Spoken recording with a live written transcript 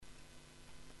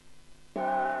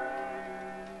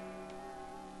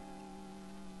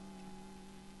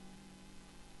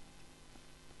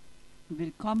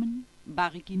Willkommen bei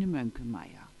Regine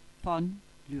Moenkemeier von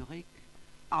Lyrik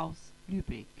aus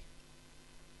Lübeck.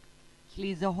 Ich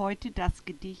lese heute das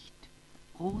Gedicht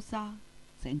Rosa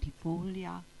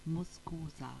centifolia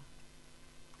muscosa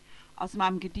aus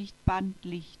meinem Gedichtband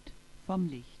Licht vom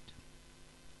Licht.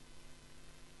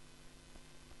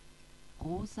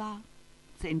 Rosa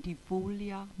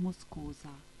centifolia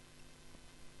muscosa.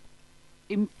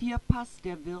 Im Vierpass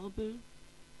der Wirbel,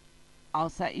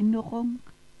 aus Erinnerung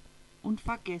und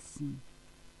Vergessen,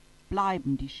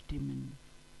 bleiben die Stimmen.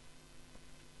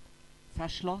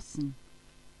 Verschlossen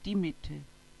die Mitte.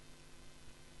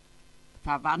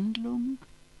 Verwandlung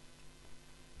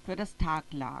für das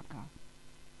Taglager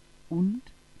und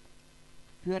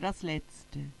für das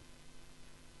Letzte.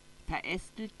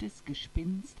 Verästeltes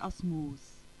Gespinst aus Moos,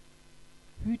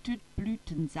 hütet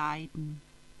Blütenseiden,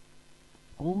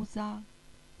 Rosa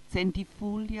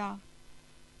centifolia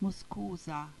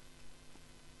muscosa.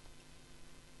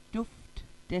 Duft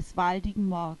des waldigen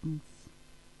Morgens,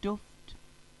 Duft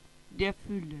der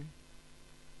Fülle,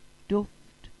 Duft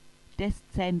des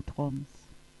Zentrums,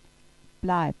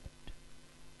 bleibt.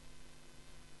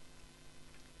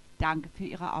 Danke für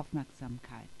Ihre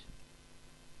Aufmerksamkeit.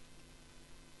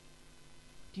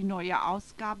 Die neue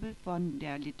Ausgabe von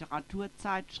der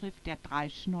Literaturzeitschrift Der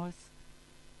Dreischnoß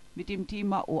mit dem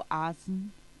Thema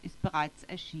Oasen ist bereits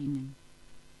erschienen.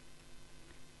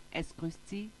 Es grüßt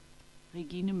Sie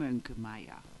Regine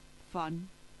Moenkemeier von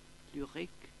Lyrik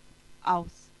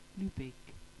aus Lübeck.